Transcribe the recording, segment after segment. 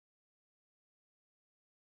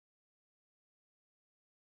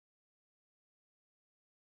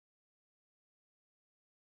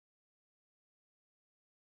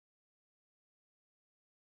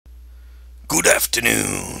Good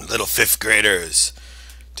afternoon, little fifth graders.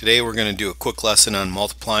 Today we're going to do a quick lesson on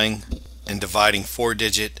multiplying and dividing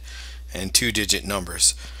 4-digit and 2-digit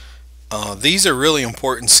numbers. These are really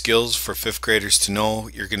important skills for fifth graders to know.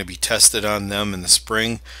 You're going to be tested on them in the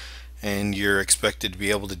spring, and you're expected to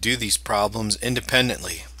be able to do these problems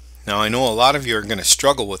independently. Now, I know a lot of you are going to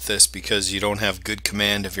struggle with this because you don't have good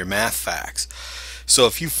command of your math facts. So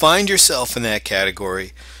if you find yourself in that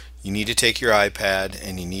category, you need to take your iPad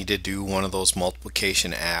and you need to do one of those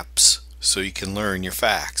multiplication apps so you can learn your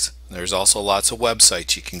facts. There's also lots of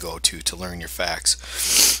websites you can go to learn your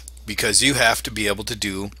facts, because you have to be able to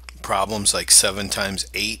do problems like 7 times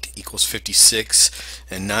 8 equals 56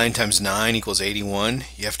 and 9 times 9 equals 81.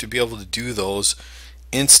 You have to be able to do those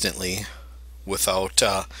instantly without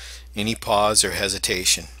any pause or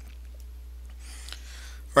hesitation.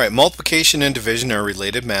 Alright, multiplication and division are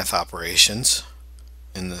related math operations,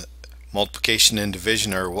 and the multiplication and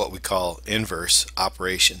division are what we call inverse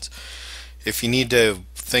operations. If you need to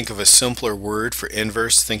think of a simpler word for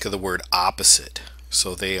inverse, think of the word opposite.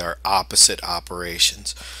 So they are opposite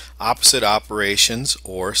operations. Opposite operations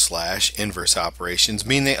or / inverse operations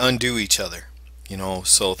mean they undo each other.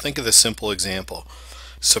 So think of the simple example.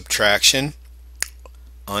 Subtraction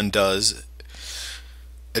undoes.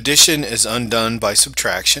 Addition is undone by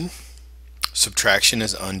subtraction. Subtraction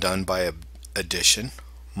is undone by addition.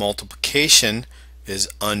 Multiplication is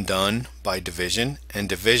undone by division, and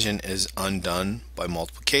division is undone by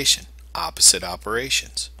multiplication. Opposite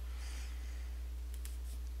operations.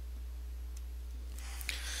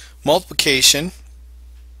 Multiplication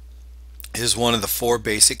is one of the 4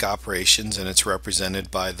 basic operations, and it's represented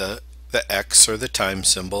by the X or the time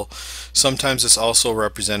symbol. Sometimes it's also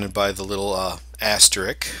represented by the little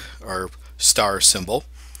asterisk or star symbol.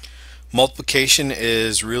 Multiplication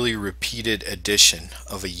is really repeated addition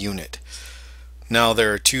of a unit. Now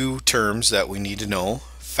there are 2 terms that we need to know.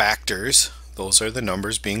 Factors, those are the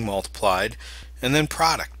numbers being multiplied, and then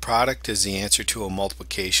product. Product is the answer to a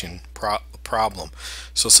multiplication problem.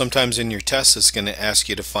 So sometimes in your test it's going to ask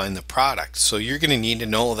you to find the product. So you're going to need to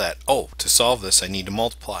know that, oh, to solve this I need to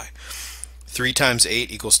multiply. 3 times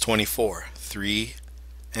 8 equals 24. 3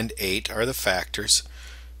 and 8 are the factors.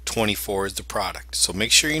 24 is the product. So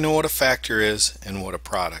make sure you know what a factor is and what a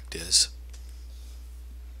product is.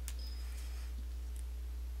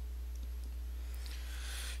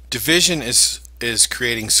 Division is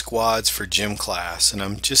creating squads for gym class, and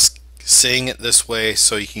I'm just saying it this way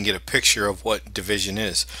so you can get a picture of what division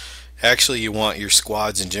is. Actually, you want your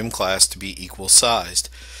squads in gym class to be equal sized.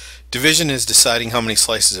 Division is deciding how many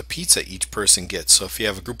slices of pizza each person gets. So if you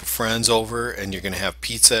have a group of friends over and you're going to have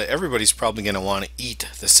pizza, everybody's probably going to want to eat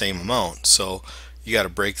the same amount. So you got to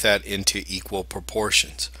break that into equal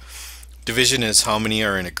proportions. Division is how many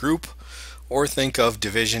are in a group, or think of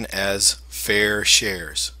division as fair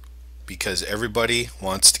shares, because everybody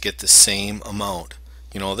wants to get the same amount.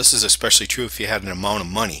 This is especially true if you had an amount of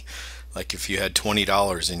money. Like if you had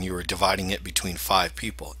 $20 and you were dividing it between 5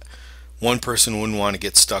 people. One person wouldn't want to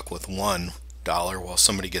get stuck with $1 while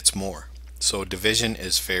somebody gets more. So division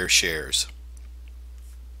is fair shares.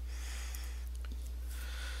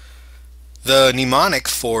 The mnemonic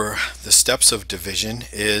for the steps of division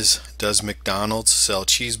is, does McDonald's sell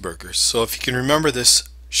cheeseburgers? So if you can remember this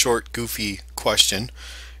short, goofy question,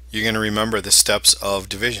 you're going to remember the steps of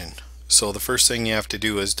division. So the first thing you have to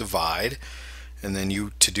do is divide, and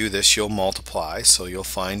then to do this you'll multiply. So you'll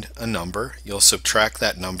find a number, you'll subtract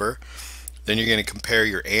that number, then you're going to compare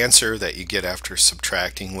your answer that you get after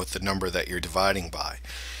subtracting with the number that you're dividing by.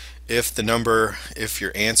 If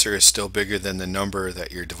your answer is still bigger than the number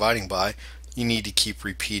that you're dividing by, you need to keep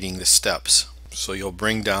repeating the steps. So you'll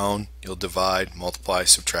bring down, you'll divide, multiply,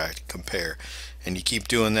 subtract, compare, and you keep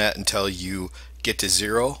doing that until you get to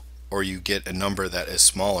 0 or you get a number that is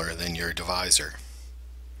smaller than your divisor.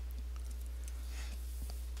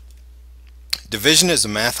 Division is a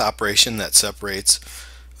math operation that separates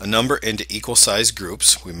a number into equal sized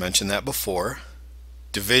groups. We mentioned that before.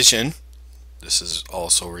 Division, this is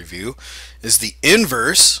also review, is the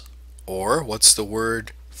inverse, or what's the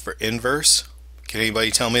word for inverse? Can anybody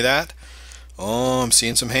tell me that? Oh, I'm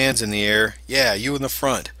seeing some hands in the air. Yeah, you in the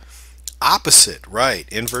front. Opposite, right.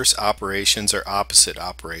 Inverse operations are opposite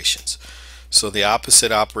operations. So the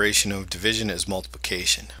opposite operation of division is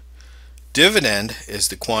multiplication. Dividend is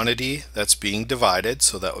the quantity that's being divided,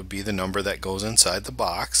 so that would be the number that goes inside the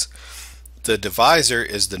box. The divisor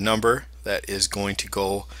is the number that is going to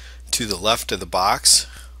go to the left of the box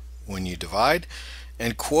when you divide,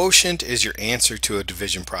 and quotient is your answer to a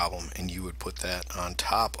division problem, and you would put that on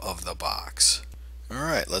top of the box.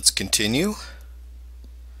 Alright, let's continue.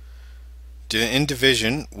 In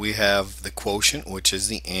division, we have the quotient, which is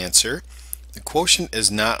the answer. The quotient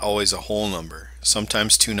is not always a whole number.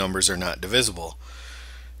 Sometimes two numbers are not divisible,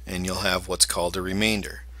 and you'll have what's called a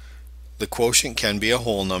remainder. The quotient can be a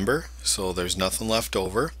whole number, so there's nothing left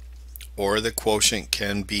over, or the quotient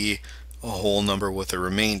can be a whole number with a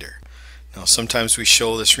remainder. Now sometimes we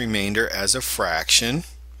show this remainder as a fraction.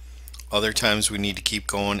 Other times we need to keep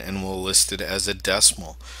going and we'll list it as a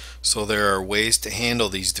decimal. So there are ways to handle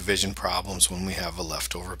these division problems when we have a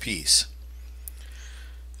leftover piece.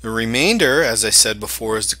 The remainder, as I said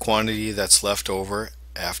before, is the quantity that's left over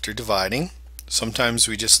after dividing. Sometimes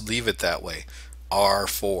we just leave it that way.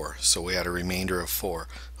 R4, so we had a remainder of 4.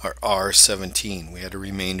 Or R17, we had a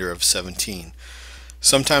remainder of 17.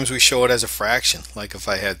 Sometimes we show it as a fraction, like if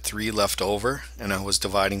I had 3 left over and I was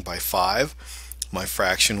dividing by 5, my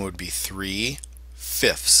fraction would be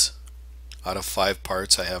 3/5. Out of 5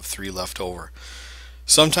 parts, I have 3 left over.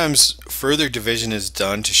 Sometimes further division is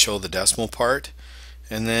done to show the decimal part,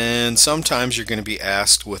 and then sometimes you're going to be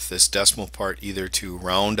asked with this decimal part either to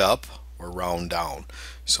round up or round down.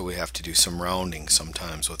 So we have to do some rounding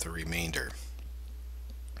sometimes with a remainder.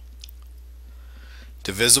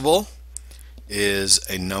 Divisible is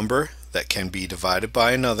a number that can be divided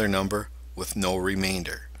by another number with no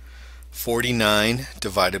remainder. 49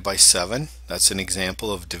 divided by 7, that's an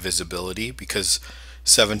example of divisibility because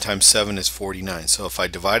 7 times 7 is 49. So if I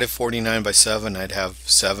divided 49 by 7, I'd have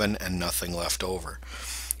 7 and nothing left over.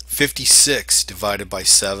 56 divided by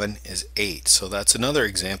 7 is 8. So that's another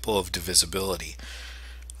example of divisibility.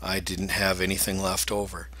 I didn't have anything left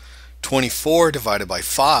over. 24 divided by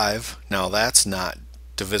 5, now that's not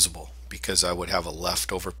divisible because I would have a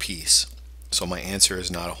leftover piece. So my answer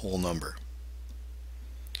is not a whole number.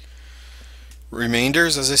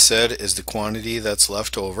 Remainders, as I said, is the quantity that's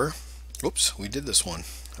left over. Oops, we did this one.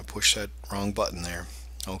 I pushed that wrong button there.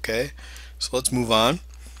 Okay, so let's move on.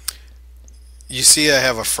 You see I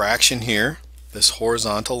have a fraction here. This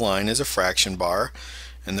horizontal line is a fraction bar,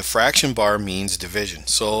 and the fraction bar means division.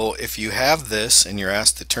 So if you have this and you're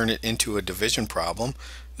asked to turn it into a division problem,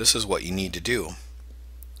 this is what you need to do.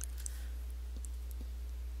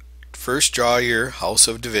 First, draw your house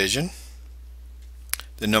of division.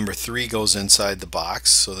 The number 3 goes inside the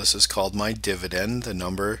box, so this is called my dividend, the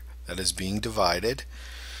number that is being divided.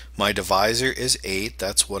 My divisor is 8,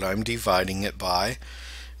 that's what I'm dividing it by.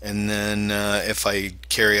 And then if I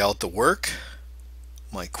carry out the work,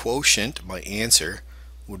 my quotient, my answer,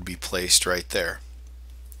 would be placed right there.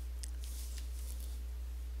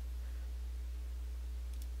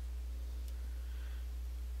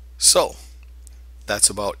 So that's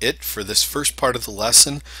about it for this first part of the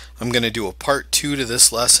lesson. I'm going to do a part 2 to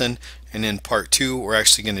this lesson, and in part 2 we're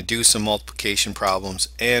actually going to do some multiplication problems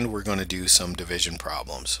and we're going to do some division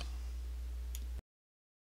problems.